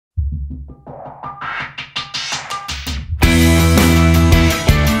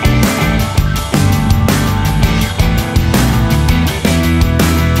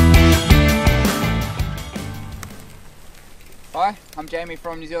Hi, I'm Jamie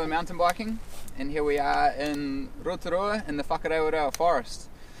from New Zealand Mountain Biking, and here we are in Rotorua in the Whakarewarewa Forest.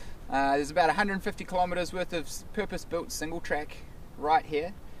 There's about 150 kilometres worth of purpose-built single track right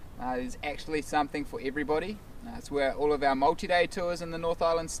here. There's actually something for everybody. It's where all of our multi-day tours in the North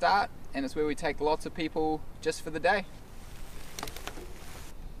Island start, and it's where we take lots of people just for the day.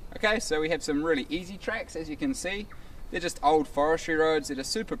 Okay, so we have some really easy tracks, as you can see. They're just old forestry roads that are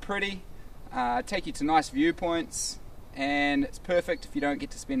super pretty, take you to nice viewpoints, and it's perfect if you don't get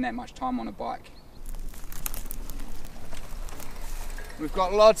to spend that much time on a bike. We've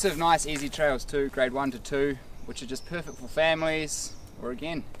got lots of nice easy trails too, grade 1 to 2, which are just perfect for families, or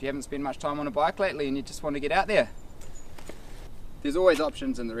again, if you haven't spent much time on a bike lately and you just want to get out there. There's always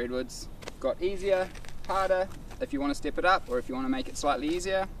options in the redwoods. Got easier, harder, if you want to step it up, or if you want to make it slightly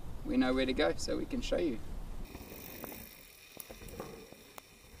easier, we know where to go, so we can show you.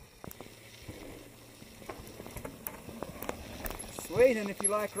 Sweet, and if you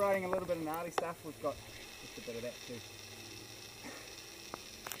like riding a little bit of gnarly stuff, we've got just a bit of that too.